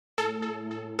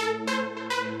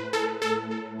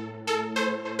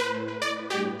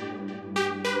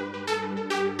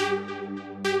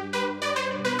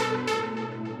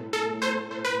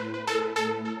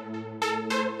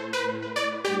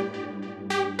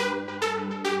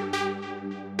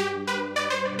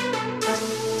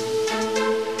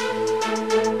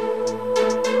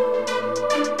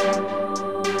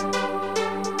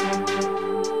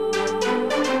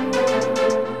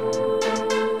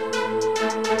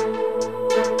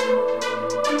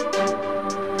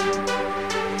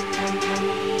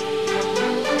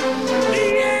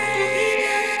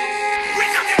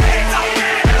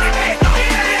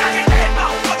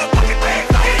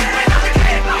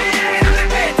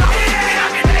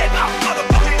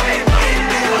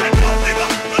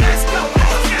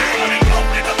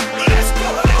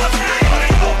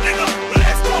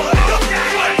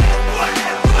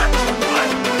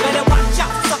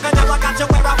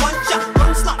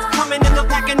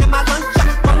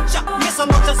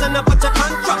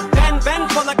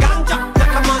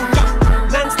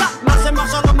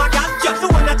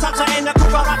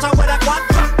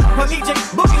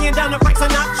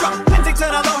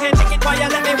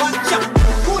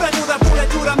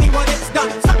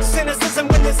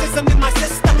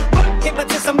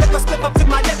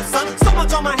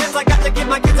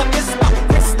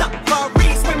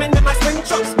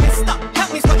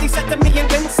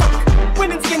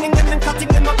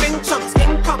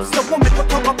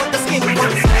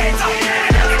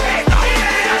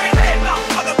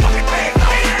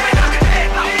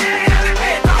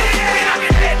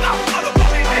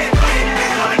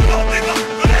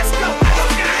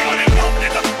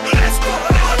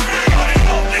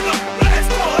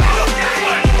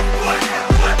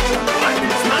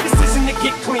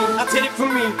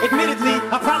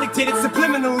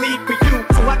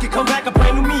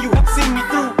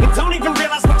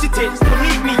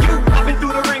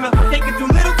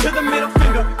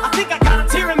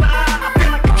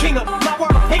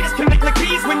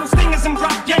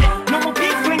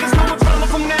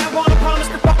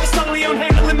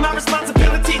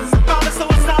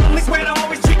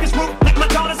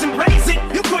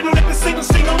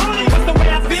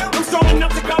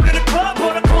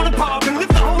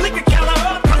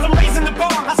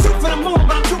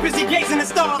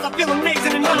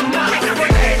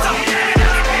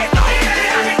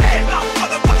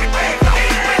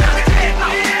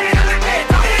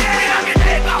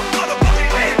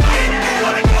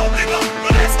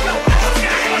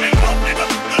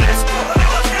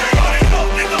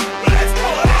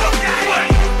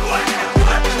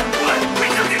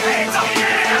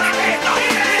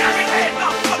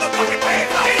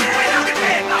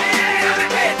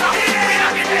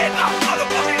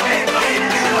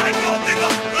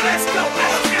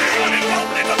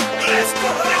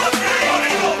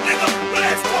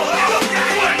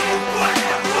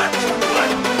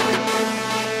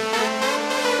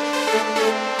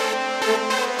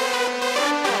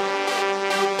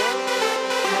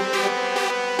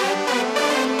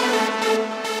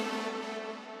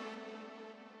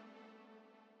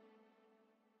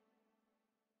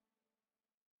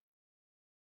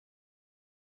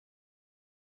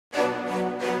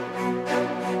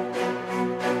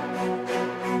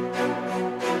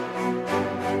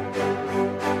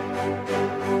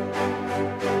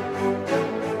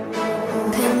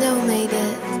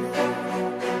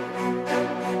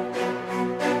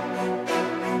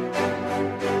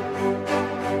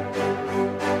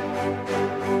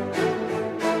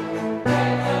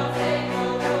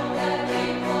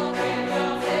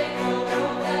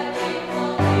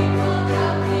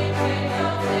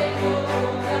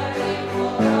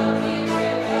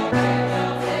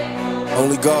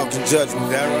can judge me.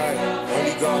 That right?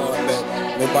 Only God,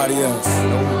 man. Nobody else.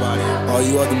 Nobody. All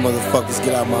you other motherfuckers,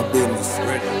 get out my business.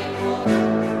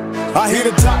 I hear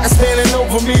the doctor standing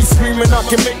over me, screaming I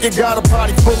can make it. Got a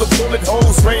body full of bullet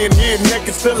holes, laying here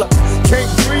naked still I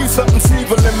can't breathe. Something's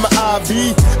evil in my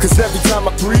IV, cause every time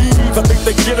I breathe I think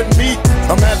they're killing me.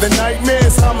 I'm having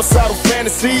nightmares, homicidal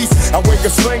fantasies. I wake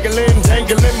up strangling,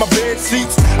 dangling my bed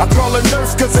sheets. I call a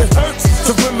nurse cause it hurts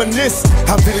to reminisce.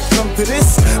 How did it come to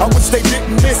this? I wish they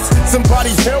didn't miss.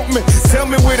 Somebody help me, tell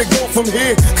me where to go from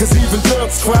here. Cause even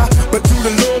thugs cry, but do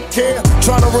the Lord care?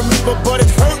 Trying to remember but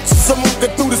it hurts. I'm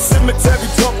walking through the cemetery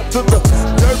talking to the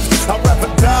dirt. I'd rather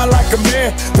die like a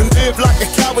man than live like a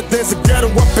coward. There's a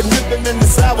ghetto up and living in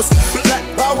this hours. Black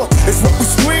power is what we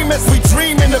scream as we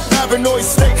dream in a paranoid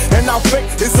state. And our fate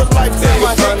is a lifetime.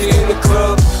 I find me in the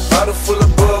club, bottle full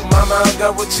of bug. Mama, I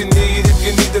got what you need if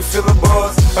you need to fill the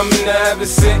bars. I'm in the having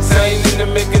sex, I ain't into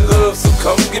making love. So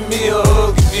come give me a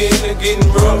hug if you're into getting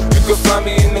rough. You can find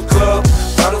me in the club,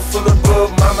 bottle full of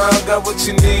bug. Mama, I got what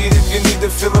you need if you need to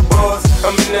fill the bars.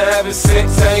 I'm in the having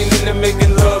sex, I ain't into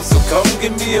making love. So come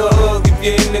give me a hug if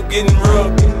you're into getting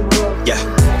rough. Yeah,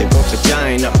 they want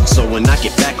vagina, so when I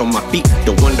get back on my feet,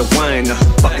 don't wonder why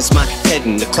fuck's my head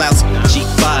in the clouds.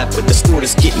 G5 with the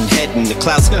stewardess getting head in the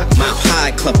clouds. Mile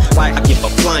High Club, why I give a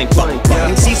flying fuck.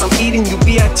 MCs, I'm eating you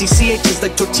BITCHs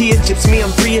like tortilla chips. Me,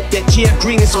 I'm free of that chia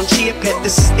green is on chia pet.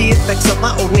 This is the effects of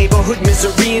my old neighborhood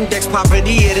misery. Index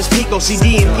poverty at its peak,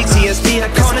 OCD and PTSD. At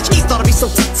Carnage East, thought I'd be so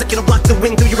toxic, it'll block the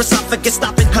wind through your esophagus.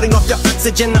 Stop it, cutting off your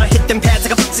oxygen. I hit them pads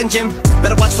like a boxing gym.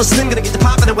 Better watch for Slim, gonna get the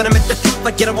poppin'. And when I'm at the top,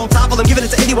 I get them on top. I'm giving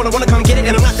it to anyone who wanna come get it,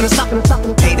 and I'm not gonna stop.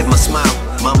 Hated my smile,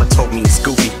 mama told me it's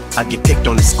goofy. I get picked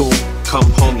on in school,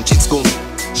 come home and she'd school me.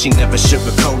 She never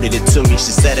sugarcoated it to me.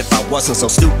 She said if I wasn't so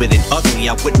stupid and ugly,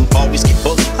 I wouldn't always get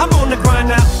bullied. I'm on the grind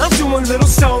now, I'm doing little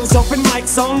shows, open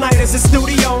mics all night as the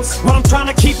studios. While I'm trying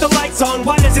to keep the lights on,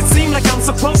 why does it seem like I'm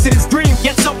supposed to this dream?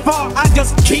 Yet so far, I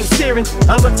just keep staring.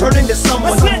 I'ma turn into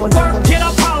someone. Let's network, get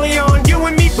a poly on, you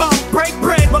and me both break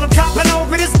bread while I'm copping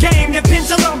over this game. The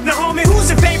pendulum, now homie, who's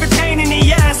your favorite pain in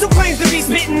the ass? Who claims to be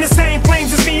spitting the same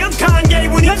flames as me? I'm Kanye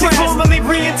when he crashed. Formally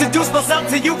reintroduce myself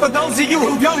to you for those of you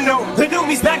who don't know. The new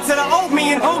me's back to the old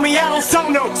me, and homie, I don't show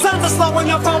no signs of slowing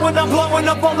up, throwing up, blowing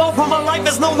up all over. My life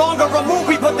is no longer a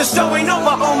movie, but the show ain't over,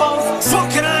 homos.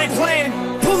 Fucking I ain't playing.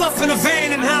 Pull up in a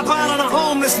van and hop out on a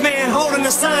homeless man holding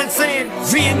a sign saying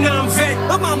Vietnam vet.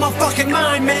 I'm on my fucking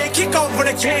mind, man. Kick over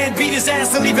the can, beat his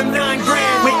ass and leave him $9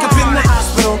 grand. Wake up in the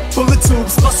hospital, full of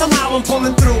tubes, but somehow I'm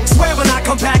pulling through. Swear when I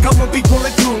come back I'ma be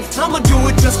bulletproof. I'ma do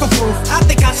it just for proof. I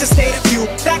think I should stay the few.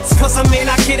 That's cause I may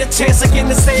not get a chance again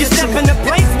to say you step in the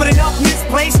place with enough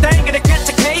misplaced. Ain't gonna catch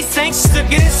a case, anxious to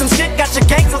get in some shit. Got your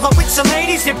gangsters up with your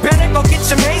ladies. You better go get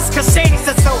your mace, cause Shady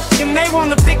said so. You may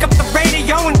wanna pick up the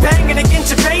radio and bang it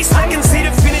against your face. I can see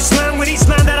the finish line with each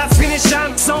line that I finish.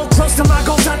 I'm so close to my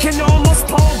goals I can almost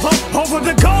pole vault over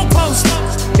the goalpost.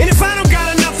 And if I don't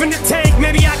got enough in the tank,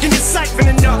 maybe I can just siphon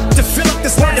enough to fill up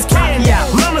this last can. Yeah,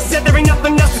 mama said there ain't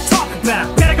nothing else to talk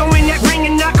about. Better go in that ring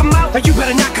and knock 'em out, or you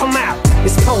better not come out.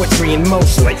 It's poetry in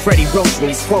motion like Freddie Roach when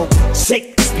he's quoting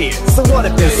Shakespeare. So what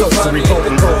if there's hopes to revolt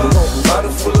and roll?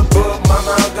 Bottle full of bug,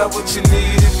 mama, I got what you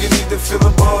need if you need to fill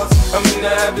the bars. I'm in the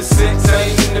having sex, I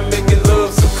ain't into making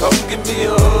love. So come give me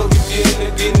a hug if you're into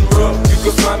getting rough. You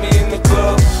can find me in the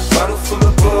club, bottle full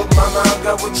of bug, mama, I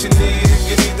got what you need if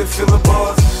you need to fill the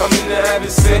bars. I'm in the having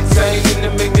sex, I ain't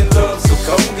into making love. So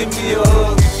come give me a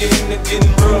hug if you're into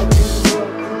getting rough.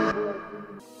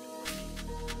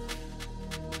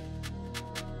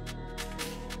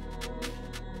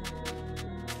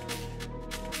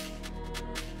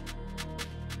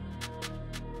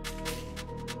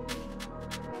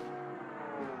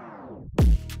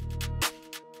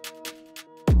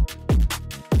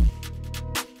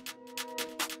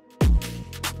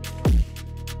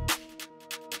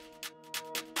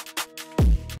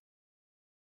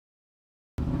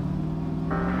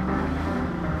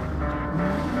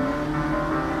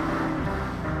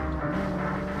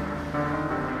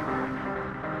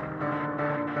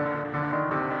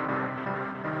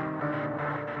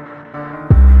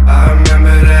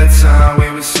 Time we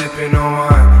were sipping on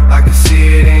wine, I could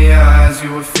see it in your eyes,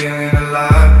 you were feeling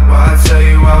alive. Why I tell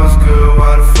you I was good,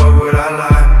 why the fuck would I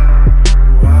lie?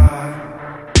 Why?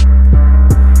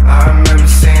 I remember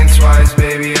saying twice,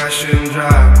 baby, I shouldn't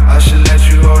drive. I should let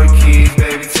you hold the keys,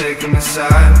 baby, take them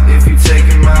aside. If you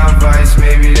taking my advice,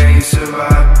 maybe then you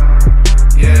survive.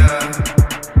 Yeah,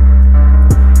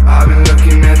 I've been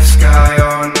looking at the sky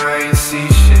all night and see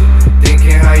shit,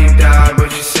 thinking how you died,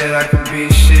 but you said I could be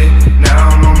shit. Now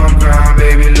I'm on my grind,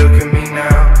 baby,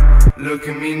 look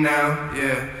at me now,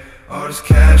 yeah. All this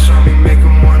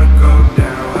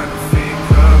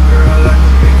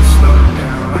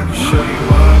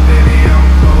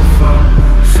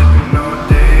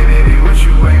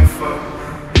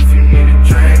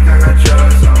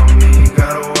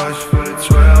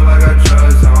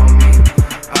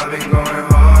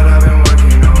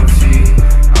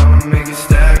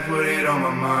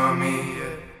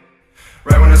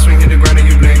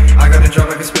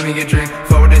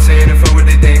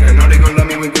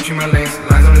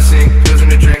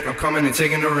and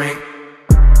taking the ring.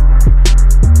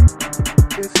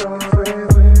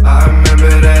 I remember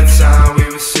that time we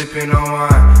were sipping on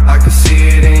wine. I could see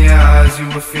it in your eyes, you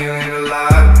were feeling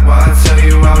alive. Why I tell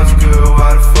you I was good,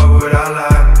 why the fuck would I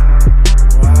lie?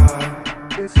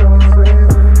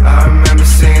 I remember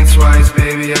saying twice,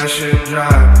 baby, I shouldn't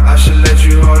drive. I should let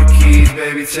you hold the keys,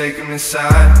 baby, take them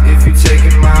inside. If you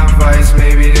taking my advice,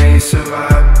 maybe then you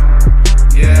survive.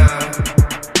 Yeah,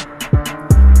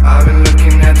 I've been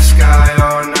looking at the sky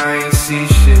all night and see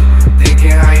shit,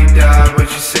 thinking how you died, but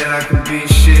you said I could be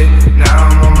shit. Now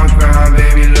I'm on my grind,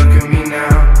 baby, look at me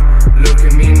now. Look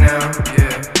at me now,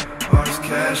 yeah. All this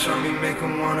cash on me make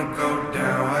 'em wanna go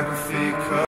down. I can feel your cup.